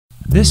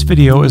This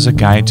video is a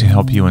guide to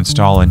help you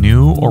install a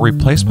new or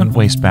replacement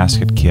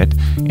wastebasket kit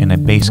in a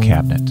base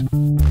cabinet.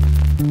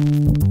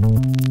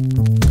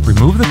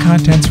 Remove the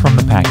contents from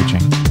the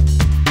packaging.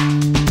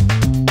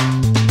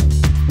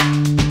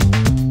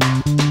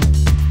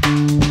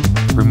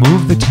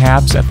 Remove the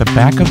tabs at the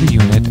back of the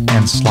unit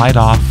and slide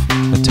off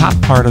the top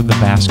part of the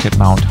basket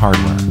mount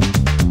hardware.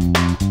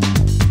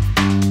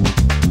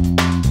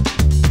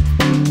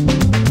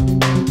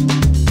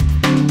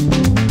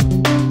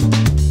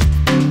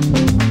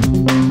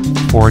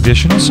 For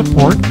additional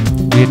support,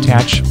 we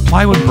attach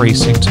plywood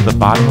bracing to the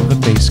bottom of the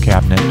base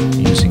cabinet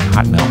using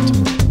hot melt.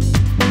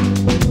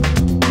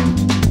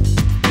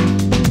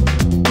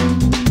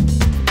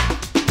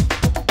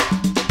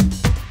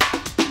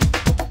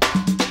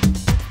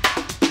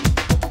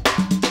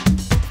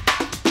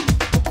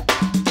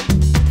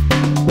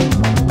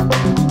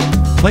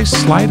 Place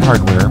slide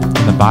hardware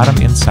in the bottom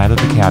inside of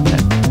the cabinet.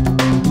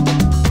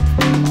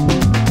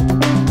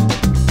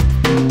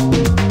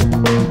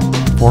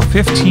 For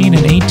 15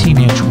 and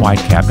 18-inch wide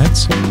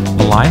cabinets,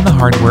 align the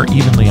hardware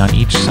evenly on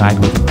each side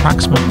with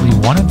approximately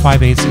 1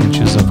 5/8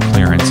 inches of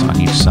clearance on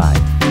each side.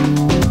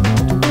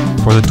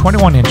 For the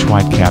 21-inch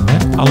wide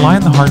cabinet,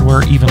 align the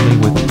hardware evenly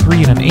with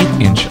 3 1/8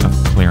 inch of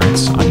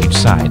clearance on each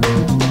side.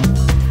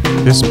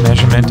 This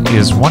measurement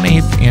is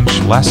 1/8 inch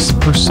less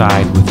per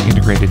side with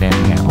integrated end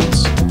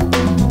panels.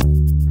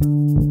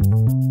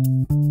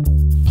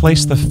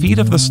 Place the feet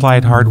of the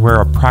slide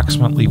hardware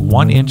approximately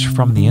 1 inch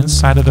from the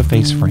inside of the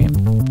face frame.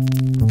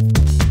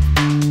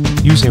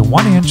 Use a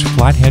 1-inch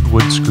flathead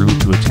wood screw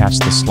to attach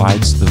the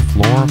slides to the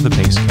floor of the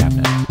base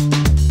cabinet.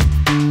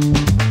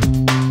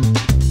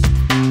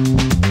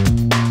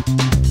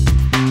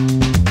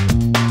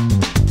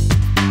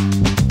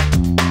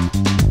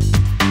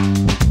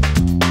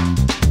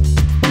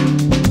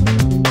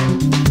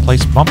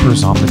 Place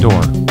bumpers on the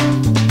door.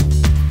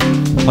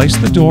 Place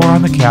the door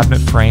on the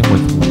cabinet frame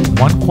with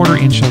 1/4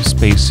 inch of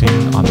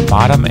spacing on the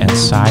bottom and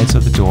sides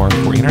of the door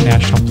for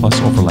International Plus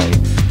overlay,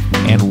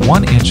 and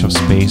 1 inch of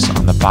space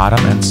on the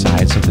bottom and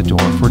sides of the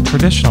door for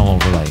traditional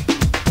overlay.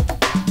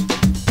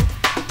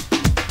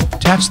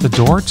 Attach the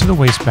door to the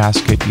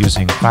wastebasket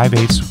using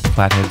 5/8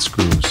 flathead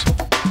screws.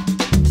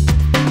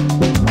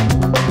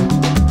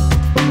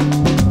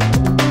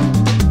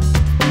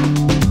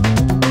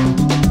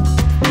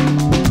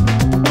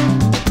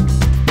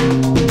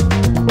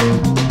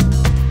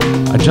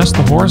 Adjust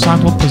the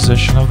horizontal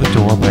position of the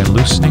door by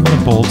loosening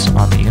the bolts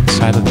on the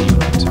inside of the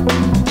unit.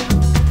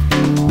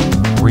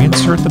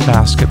 Reinsert the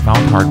basket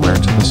mount hardware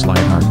to the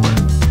slide hardware.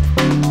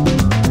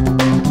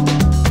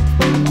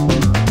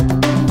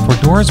 For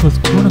doors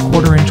with 2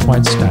 1/4 inch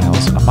wide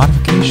stiles, a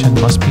modification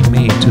must be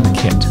made to the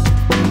kit.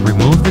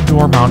 Remove the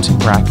door mounting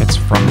brackets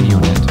from the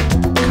unit.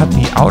 Cut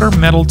the outer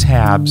metal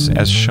tabs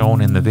as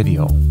shown in the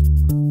video.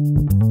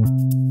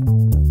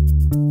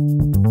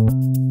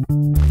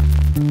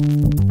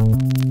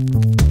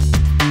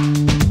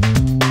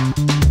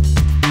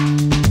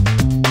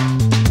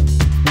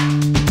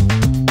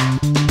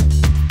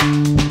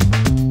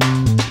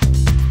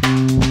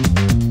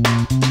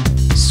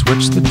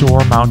 Switch the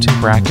door mounting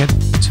bracket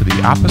to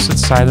the opposite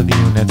side of the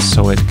unit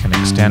so it can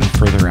extend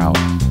further out.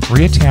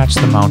 Reattach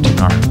the mounting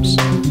arms.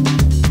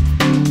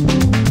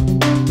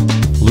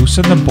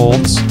 Loosen the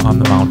bolts on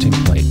the mounting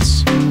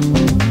plates.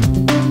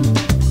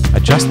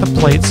 Adjust the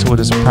plate so it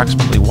is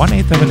approximately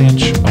 1/8 of an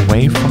inch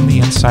away from the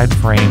inside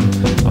frame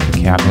of the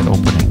cabinet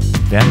opening.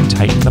 Then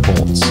tighten the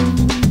bolts.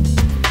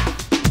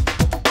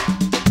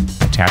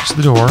 Attach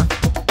the door.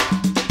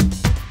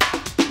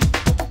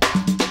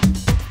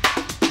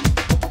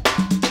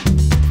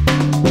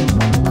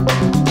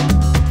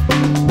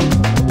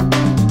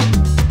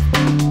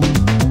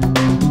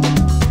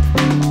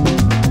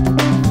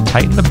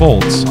 Tighten the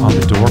bolts on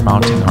the door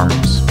mounting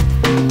arms.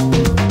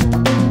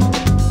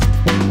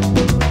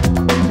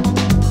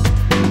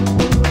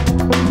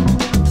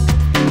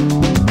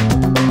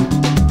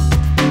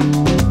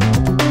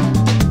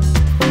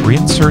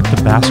 Reinsert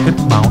the basket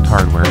mount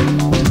hardware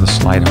to the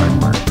slide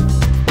hardware.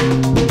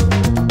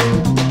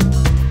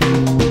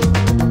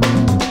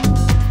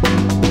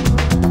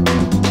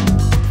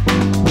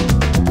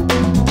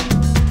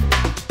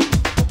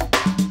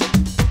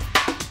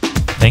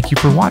 Thank you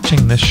for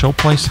watching this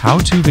Showplace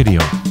how-to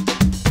video.